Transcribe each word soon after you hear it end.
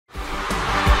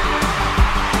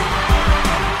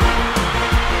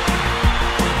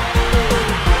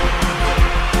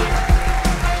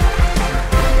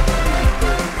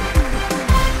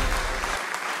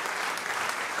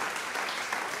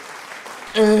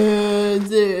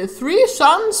The three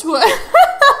sons were...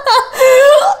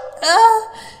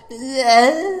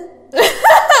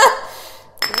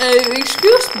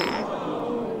 excuse me.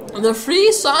 The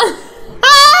three sons...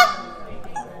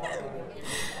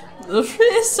 The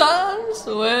three sons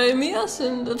were emirs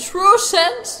in the true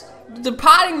sense,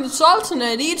 departing the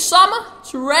Sultanate each summer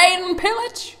to raid and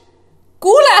pillage.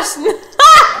 Gulassen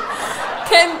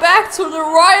came back to the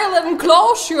royal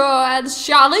enclosure at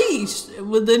Sharis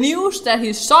with the news that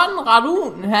his son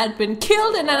Radun had been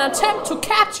killed in an attempt to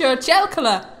capture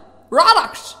Jelkala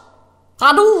Rodox.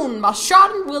 Radun was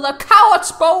shot with a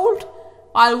coward's bolt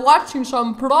while watching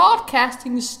some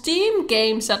broadcasting Steam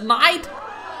games at night.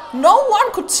 No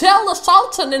one could tell the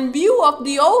Sultan in view of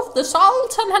the oath the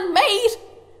Sultan had made.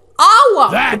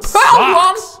 The Pearl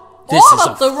One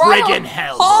ordered the royal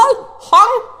hall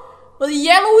hung with a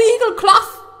yellow eagle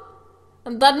cloth,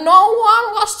 and that no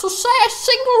one was to say a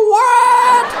single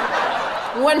word.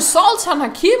 When Sultan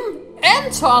Hakim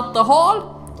entered the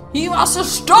hall, he was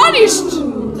astonished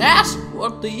and asked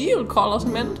what the eagle colors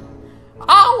meant.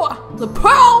 The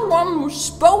Pearl One who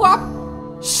spoke up,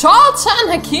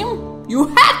 Sultan Hakim, you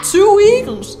had two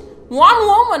eagles, one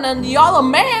woman and the other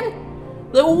man.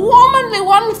 The womanly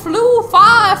one flew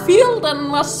far afield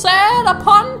and was set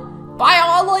upon by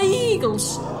other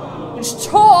eagles, which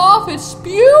tore off its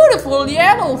beautiful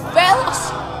yellow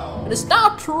feathers and is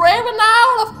now driven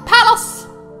out of palace.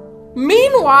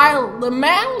 Meanwhile, the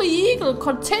manly eagle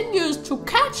continues to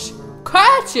catch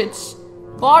cartridges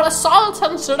for the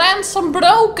Sultan's ransom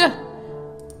broker.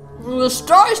 The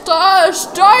story does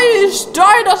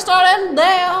not end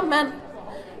there, man.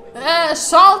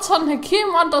 Sultan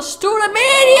Hakim understood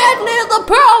immediately the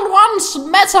Pearl One's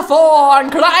metaphor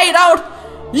and cried out,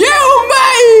 "You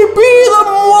may be the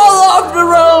mother of the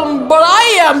realm, but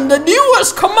I am the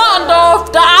newest commander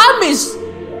of the armies.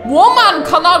 Woman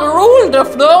cannot rule the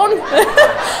throne."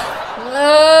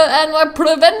 And I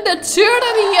prevented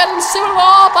tyranny and civil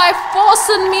war by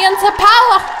forcing me into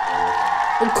power.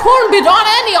 It couldn't be done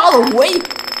any other way.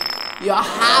 You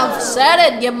have said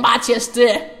it, Your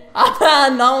Majesty, I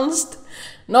announced.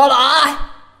 Not I,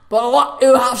 but what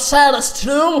you have said is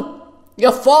true.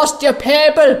 You forced your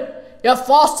people. You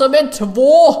forced them into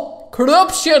war,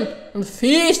 corruption, and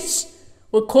feasts.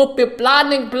 We could be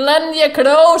planting plenty of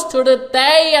crows to the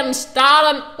day and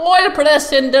start an oil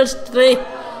press industry,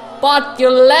 but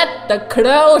you let the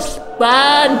crows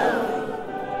burn.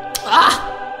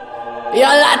 You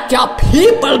let your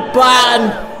people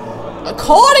burn.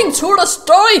 According to the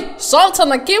story,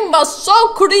 Sultan Hakim was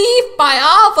so grieved by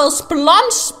Arthur's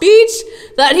blunt speech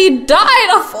that he died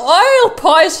of oil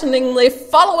poisoning the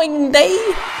following day.